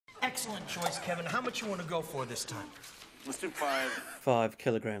Excellent choice, Kevin. How much you want to go for this time? Let's do 5. 5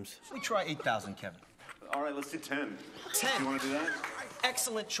 kilograms. We try 8,000, Kevin. All right, let's do 10. 10. Do you want to do that?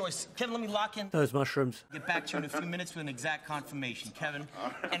 Excellent choice. Kevin, let me lock in. Those mushrooms. Get back to you in a few minutes with an exact confirmation, Kevin.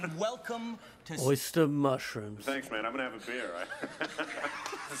 Right. And welcome to... Oyster mushrooms. Thanks, man. I'm going to have a beer.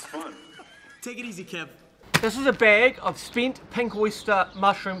 It's fun. Take it easy, Kev. This is a bag of spent pink oyster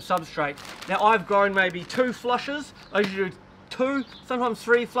mushroom substrate. Now I've grown maybe 2 flushes. I usually do 2, sometimes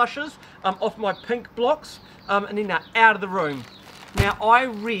 3 flushes off my pink blocks, and then they're out of the room. Now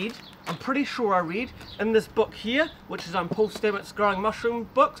I'm pretty sure I read in this book here, which is Paul Stamets' Growing Mushroom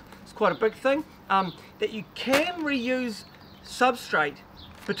book, it's quite a big thing, that you can reuse substrate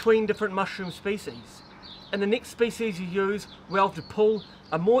between different mushroom species. And the next species you use will have to pull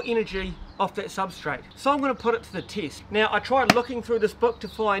more energy off that substrate. So I'm going to put it to the test. Now I tried looking through this book to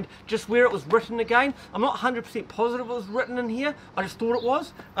find just where it was written again. I'm not 100% positive it was written in here, I just thought it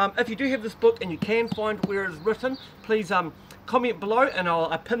was. If you do have this book and you can find where it is written, please comment below and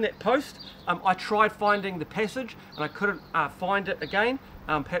I'll pin that post. I tried finding the passage and I couldn't find it again.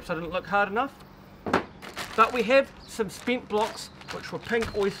 Perhaps I didn't look hard enough. But we have some spent blocks which were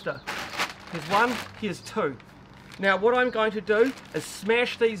pink oyster. Here's 1, here's 2. Now what I'm going to do is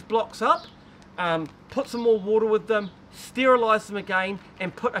smash these blocks up, put some more water with them, sterilize them again,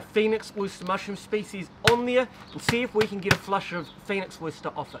 and put a Phoenix Oyster mushroom species on there and see if we can get a flush of Phoenix Oyster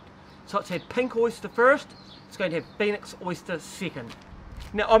off it. So it's had pink oyster first, it's going to have Phoenix Oyster second.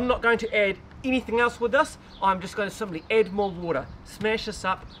 Now I'm not going to add anything else with this, I'm just going to simply add more water, smash this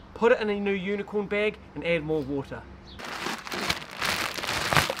up, put it in a new unicorn bag and add more water.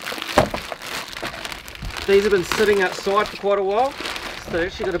 These have been sitting outside for quite a while, so they've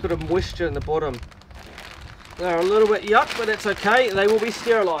actually got a bit of moisture in the bottom. They're a little bit yuck, but that's okay, they will be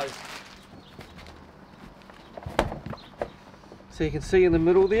sterilised. So you can see in the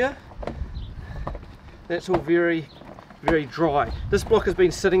middle there, that's all very, very dry. This block has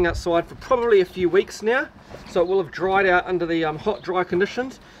been sitting outside for probably a few weeks now, so it will have dried out under the hot, dry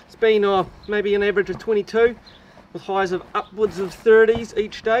conditions. It's been maybe an average of 22, with highs of upwards of 30s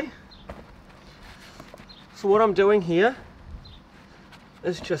each day. So what I'm doing here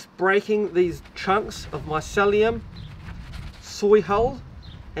is just breaking these chunks of mycelium, soy hull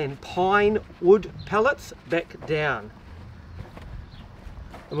and pine wood pellets back down.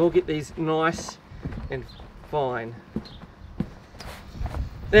 And we'll get these nice and fine.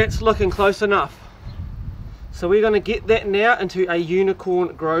 That's looking close enough. So we're going to get that now into a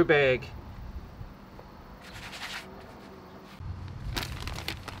unicorn grow bag.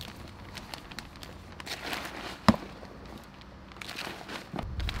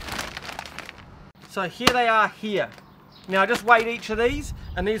 So here they are here. Now I just weighed each of these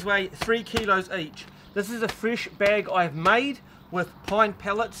and these weigh 3 kilos each. This is a fresh bag I've made with pine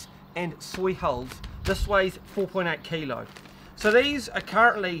pellets and soy hulls. This weighs 4.8 kilos. So these are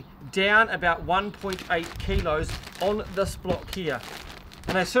currently down about 1.8 kilos on this block here.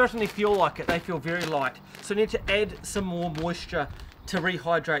 And they certainly feel like it, they feel very light. So we need to add some more moisture to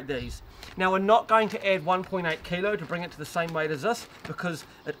rehydrate these. Now we're not going to add 1.8 kilo to bring it to the same weight as this because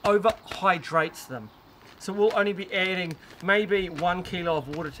it overhydrates them. So we'll only be adding maybe 1 kilo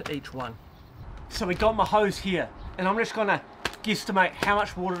of water to each one. So we got my hose here and I'm just going to guesstimate how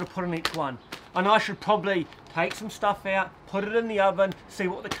much water to put in each one. I know I should probably take some stuff out, put it in the oven, see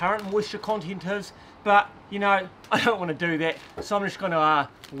what the current moisture content is, but you know, I don't want to do that, so I'm just going to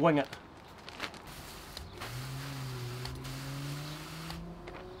wing it.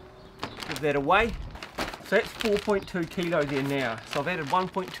 Give that away. So that's 4.2 kilo there now. So I've added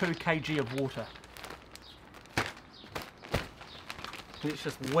 1.2 kg of water. Let's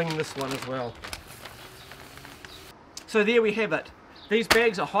just wing this one as well. So there we have it. These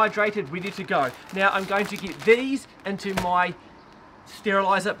bags are hydrated, ready to go. Now I'm going to get these into my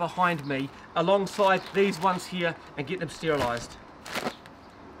sterilizer behind me alongside these ones here and get them sterilized.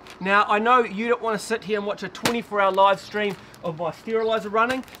 Now I know you don't want to sit here and watch a 24-hour live stream of my sterilizer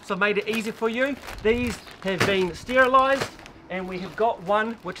running, so I made it easy for you. These have been sterilized and we have got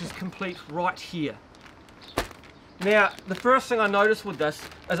one which is complete right here. Now the first thing I noticed with this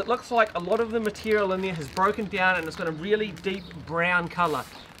is it looks like a lot of the material in there has broken down and it's got a really deep brown colour.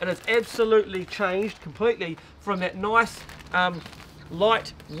 It has absolutely changed completely from that nice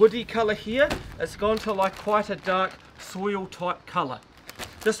light woody colour here. It's gone to like quite a dark soil type colour.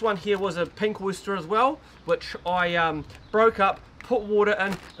 This one here was a pink oyster as well, which I broke up, put water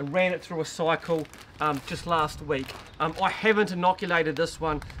in and ran it through a cycle just last week. I haven't inoculated this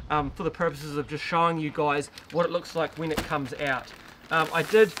one for the purposes of just showing you guys what it looks like when it comes out. I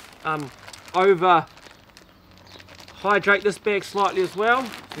did over hydrate this bag slightly as well.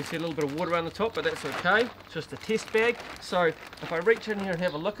 You see a little bit of water around the top, but that's okay. It's just a test bag. So if I reach in here and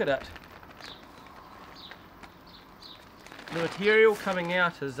have a look at it, the material coming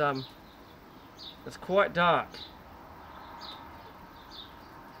out is it's quite dark.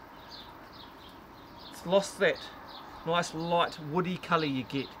 It's lost that nice light woody colour you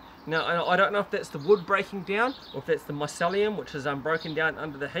get. Now I don't know if that's the wood breaking down or if that's the mycelium which is broken down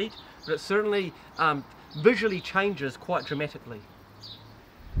under the heat, but it certainly visually changes quite dramatically.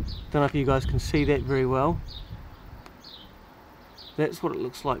 Don't know if you guys can see that very well. That's what it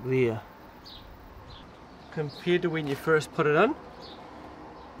looks like there compared to when you first put it in.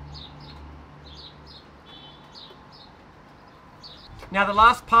 Now the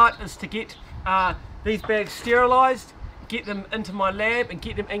last part is to get these bags sterilised, get them into my lab and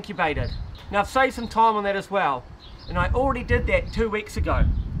get them incubated. Now I've saved some time on that as well, and I already did that 2 weeks ago.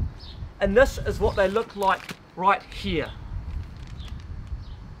 And this is what they look like right here.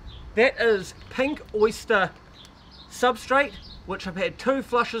 That is Pink Oyster substrate, which I've had 2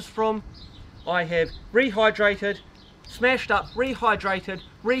 flushes from. I have rehydrated, smashed up, rehydrated,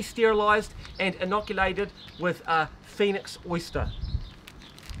 re-sterilised and inoculated with Phoenix Oyster.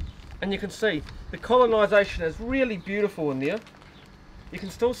 And you can see the colonisation is really beautiful in there. You can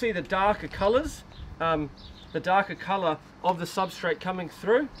still see the darker colours, the darker colour of the substrate coming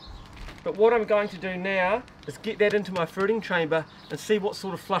through. But what I'm going to do now is get that into my fruiting chamber and see what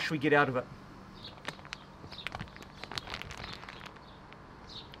sort of flush we get out of it.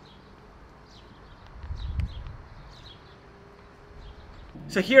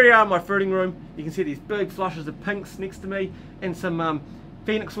 So here we are in my fruiting room. You can see these big flushes of pinks next to me and some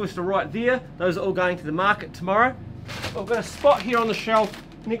Phoenix Oyster right there. Those are all going to the market tomorrow. I've got a spot here on the shelf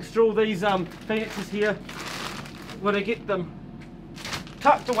next to all these Phoenixes here where I get them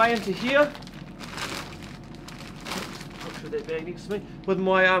tucked away into here. Put that bag next to me with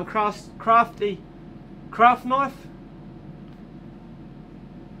my crafty craft knife.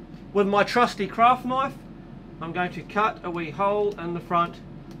 With my trusty craft knife, I'm going to cut a wee hole in the front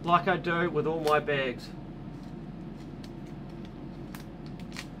like I do with all my bags.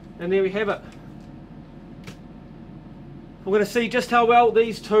 And there we have it. We're going to see just how well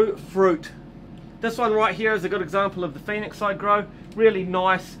these 2 fruit. This one right here is a good example of the Phoenix I grow. Really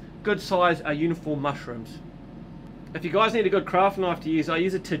nice, good size, uniform mushrooms. If you guys need a good craft knife to use, I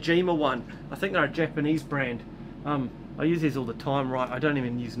use a Tajima one. I think they're a Japanese brand. I use these all the time, right? I don't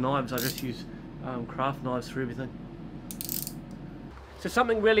even use knives, I just use craft knives for everything. So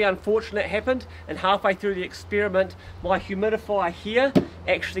something really unfortunate happened, and halfway through the experiment my humidifier here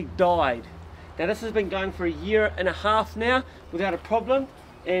actually died. Now this has been going for 1.5 years now without a problem,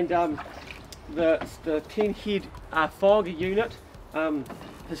 and the 10 head fogger unit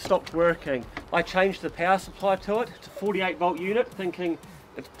has stopped working. I changed the power supply to it. It's a 48 volt unit, thinking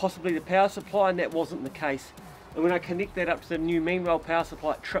it's possibly the power supply, and that wasn't the case. And when I connect that up to the new main rail power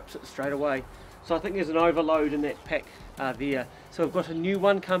supply, it trips it straight away. So I think there's an overload in that pack there. So we've got a new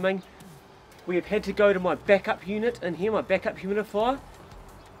one coming. We have had to go to my backup unit in here, my backup humidifier,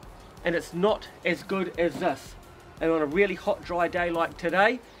 and it's not as good as this. And on a really hot dry day like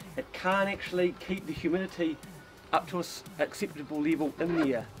today, it can't actually keep the humidity up to an acceptable level in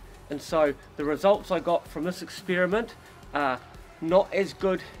there. And so the results I got from this experiment are not as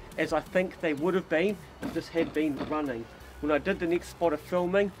good as I think they would have been if this had been running. When I did the next spot of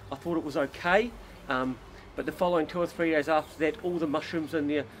filming, I thought it was okay, but the following 2 or 3 days after that, all the mushrooms in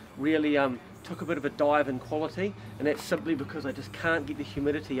there really took a bit of a dive in quality, and that's simply because I just can't get the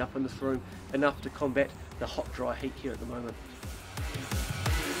humidity up in this room enough to combat the hot dry heat here at the moment.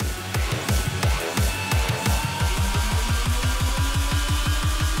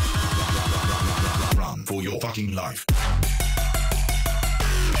 Run for your fucking life.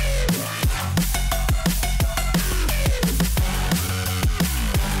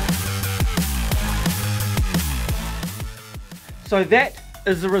 So that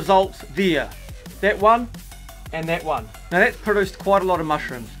is the results there. That one and that one. Now that's produced quite a lot of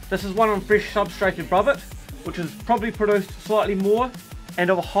mushrooms. This is one on fresh substrate above it, which has probably produced slightly more and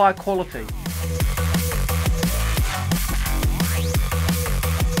of a higher quality.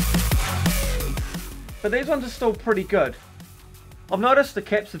 But these ones are still pretty good. I've noticed the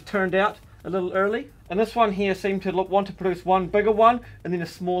caps have turned out a little early, and this one here seemed to want to produce one bigger one and then a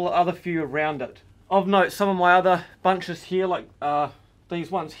smaller other few around it. Of note, some of my other bunches here, like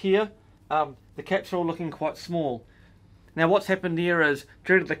these ones here, the caps are all looking quite small. Now what's happened here is,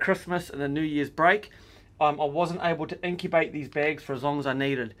 due to the Christmas and the New Year's break, I wasn't able to incubate these bags for as long as I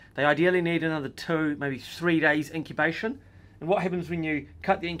needed. They ideally need another 2, maybe 3 days incubation. And what happens when you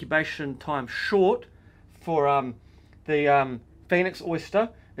cut the incubation time short for the Phoenix Oyster,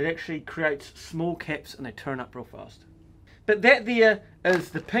 it actually creates small caps and they turn up real fast. But that there is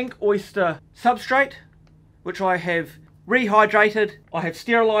the pink oyster substrate, which I have rehydrated, I have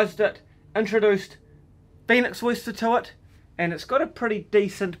sterilized it, introduced Phoenix Oyster to it, and it's got a pretty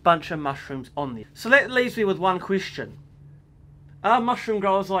decent bunch of mushrooms on there. So that leaves me with one question. Are mushroom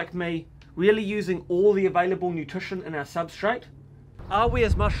growers like me really using all the available nutrition in our substrate? Are we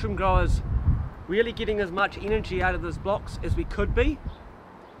as mushroom growers really getting as much energy out of those blocks as we could be?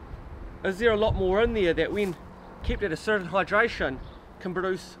 Is there a lot more in there that when kept at a certain hydration can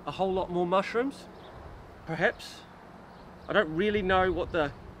produce a whole lot more mushrooms? Perhaps. I don't really know what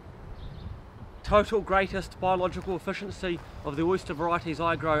the total greatest biological efficiency of the oyster varieties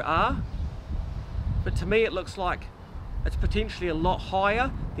I grow are, but to me it looks like it's potentially a lot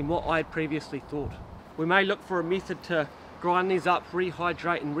higher than what I had previously thought. We may look for a method to grind these up,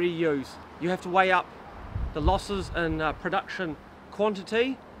 rehydrate and reuse. You have to weigh up the losses in production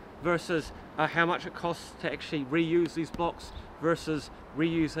quantity versus how much it costs to actually reuse these blocks versus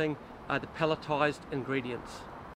reusing the pelletized ingredients.